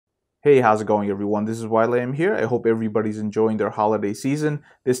Hey, how's it going, everyone? This is Wiley here. I hope everybody's enjoying their holiday season.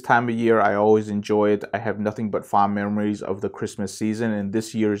 This time of year, I always enjoy it. I have nothing but fond memories of the Christmas season, and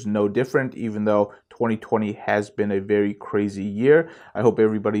this year is no different, even though 2020 has been a very crazy year. I hope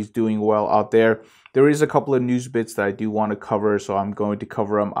everybody's doing well out there. There is a couple of news bits that I do want to cover, so I'm going to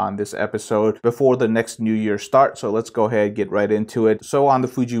cover them on this episode before the next new year starts. So let's go ahead and get right into it. So on the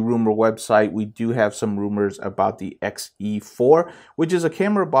Fuji rumor website, we do have some rumors about the X-E4, which is a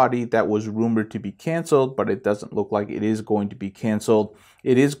camera body that was rumored to be canceled, but it doesn't look like it is going to be canceled.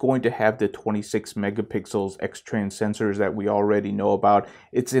 It is going to have the 26 megapixels X-Trans sensors that we already know about.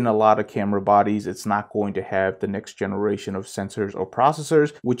 It's in a lot of camera bodies. It's not going to have the next generation of sensors or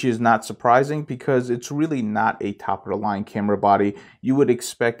processors, which is not surprising because it's really not a top-of-the-line camera body. You would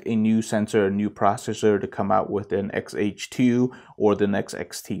expect a new sensor, a new processor to come out with an XH2 or the next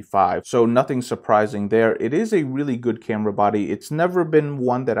X-T5. So nothing surprising there. It is a really good camera body. It's never been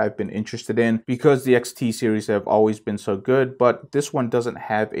one that I've been interested in because the XT series have always been so good, but this one doesn't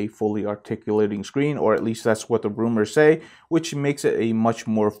have a fully articulating screen, or at least that's what the rumors say, which makes it a much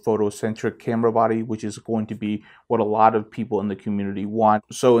more photocentric camera body, which is going to be what a lot of people in the community want.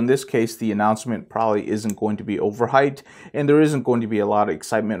 So in this case, the announcement probably isn't going to be overhyped, and there isn't going to be a lot of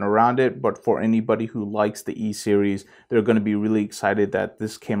excitement around it, but for anybody who likes the E series, they're going to be really excited that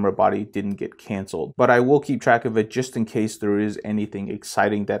this camera body didn't get canceled. But I will keep track of it just in case there is anything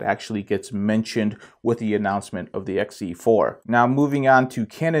exciting that actually gets mentioned with the announcement of the X-E4. Now moving on to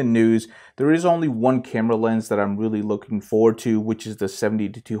Canon news, there is only one camera lens that I'm really looking forward to, which is the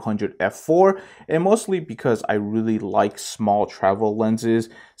 70-200 f4, and mostly because I really like small travel lenses.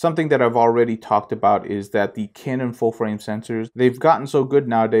 Something that I've already talked about is that the Canon full frame sensors, they've gotten so good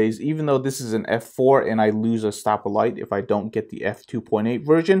nowadays, even though this is an f4 and I lose a stop of light if I don't get the f2.8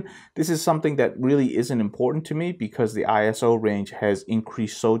 version, this is something that really isn't important to me because the ISO range has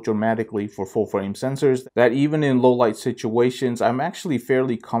increased so dramatically for full frame sensors that even in low light situations, I'm actually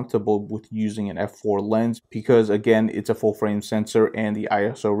fairly comfortable with using an f4 lens because again, it's a full frame sensor and the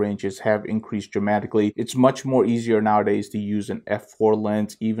ISO ranges have increased dramatically. It's much more easier nowadays to use an f4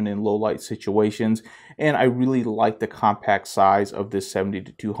 lens even in low light situations, and I really like the compact size of this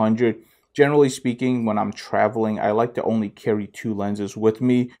 70-200. Generally speaking, when I'm traveling, I like to only carry two lenses with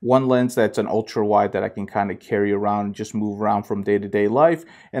me. One lens that's an ultra wide that I can kind of carry around and just move around from day-to-day life,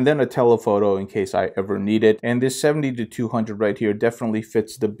 and then a telephoto in case I ever need it. And this 70-200 right here definitely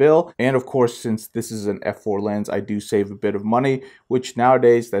fits the bill. And of course, since this is an f4 lens, I do save a bit of money, which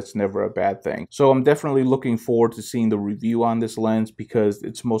nowadays that's never a bad thing. So I'm definitely looking forward to seeing the review on this lens because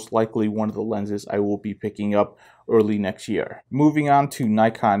it's most likely one of the lenses I will be picking up early next year. Moving on to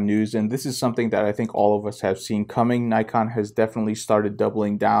Nikon news, and this is something that I think all of us have seen coming. Nikon has definitely started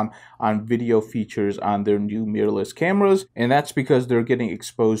doubling down on video features on their new mirrorless cameras, and that's because they're getting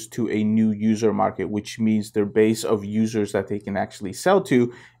exposed to a new user market, which means their base of users that they can actually sell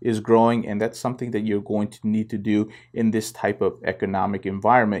to is growing, and that's something that you're going to need to do in this type of economic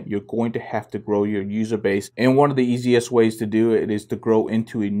environment. You're going to have to grow your user base, and one of the easiest ways to do it is to grow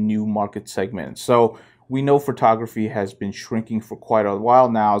into a new market segment. So we know photography has been shrinking for quite a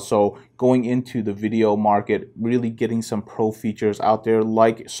while now, so going into the video market, really getting some pro features out there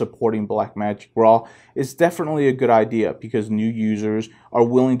like supporting Blackmagic Raw is definitely a good idea because new users are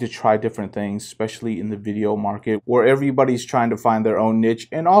willing to try different things, especially in the video market where everybody's trying to find their own niche.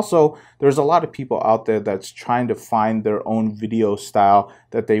 And also, there's a lot of people out there that's trying to find their own video style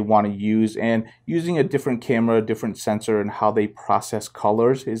that they want to use, and using a different camera, a different sensor, and how they process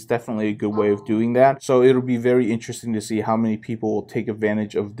colors is definitely a good way of doing that. So it'll be very interesting to see how many people will take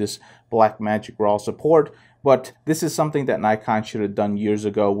advantage of this Blackmagic Raw support. But this is something that Nikon should have done years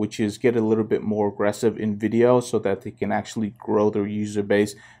ago, which is get a little bit more aggressive in video so that they can actually grow their user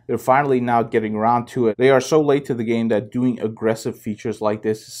base. They're finally now getting around to it. They are so late to the game that doing aggressive features like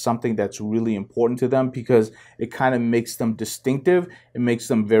this is something that's really important to them because it kind of makes them distinctive. It makes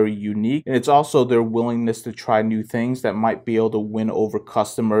them very unique. And it's also their willingness to try new things that might be able to win over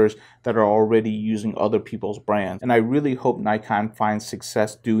customers that are already using other people's brands. And I really hope Nikon finds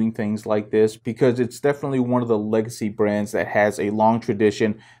success doing things like this because it's definitely one of the legacy brands that has a long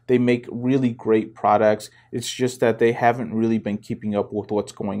tradition. They make really great products. It's just that they haven't really been keeping up with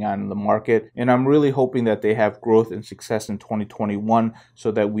what's going on in the market. And I'm really hoping that they have growth and success in 2021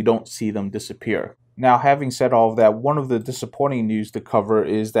 so that we don't see them disappear. Now, having said all of that, one of the disappointing news to cover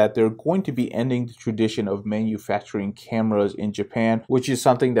is that they're going to be ending the tradition of manufacturing cameras in Japan, which is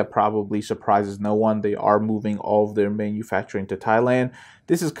something that probably surprises no one. They are moving all of their manufacturing to Thailand.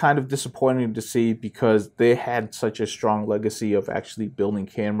 This is kind of disappointing to see because they had such a strong legacy of actually building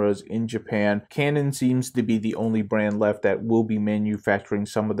cameras in Japan. Canon seems to be the only brand left that will be manufacturing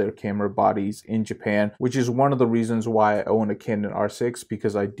some of their camera bodies in Japan, which is one of the reasons why I own a Canon R6,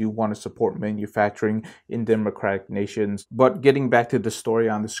 because I do want to support manufacturing in democratic nations. But getting back to the story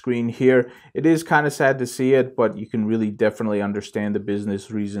on the screen here, it is kind of sad to see it, but you can really definitely understand the business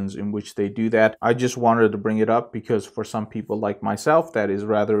reasons in which they do that. I just wanted to bring it up because for some people like myself, that is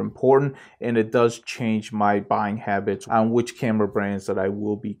rather important, and it does change my buying habits on which camera brands that I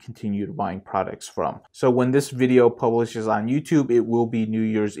will be continued buying products from. So when this video publishes on YouTube, it will be New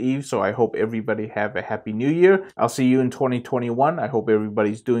Year's Eve, so I hope everybody have a happy new year. I'll see you in 2021. I hope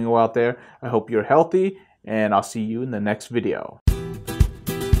everybody's doing well out there. I hope you're healthy, and I'll see you in the next video.